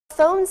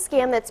Phone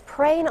scam that's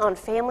preying on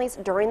families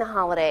during the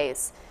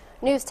holidays.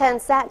 News 10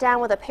 sat down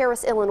with a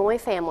Paris, Illinois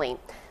family.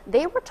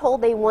 They were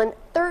told they won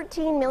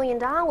 $13 million.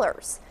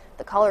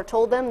 The caller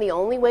told them the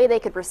only way they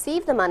could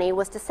receive the money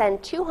was to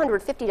send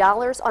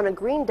 $250 on a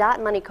green dot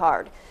money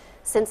card.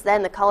 Since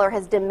then, the caller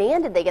has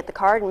demanded they get the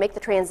card and make the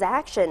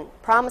transaction,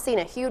 promising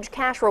a huge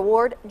cash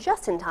reward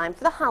just in time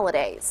for the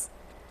holidays.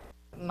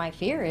 My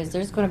fear is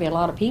there's going to be a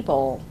lot of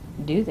people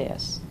do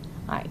this.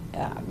 A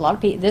lot of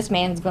people. This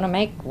man's going to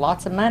make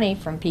lots of money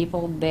from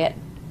people that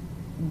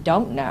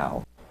don't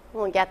know.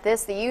 Well, get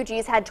this, the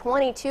UG's had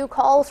 22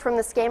 calls from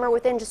the scammer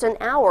within just an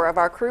hour of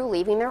our crew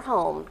leaving their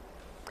home.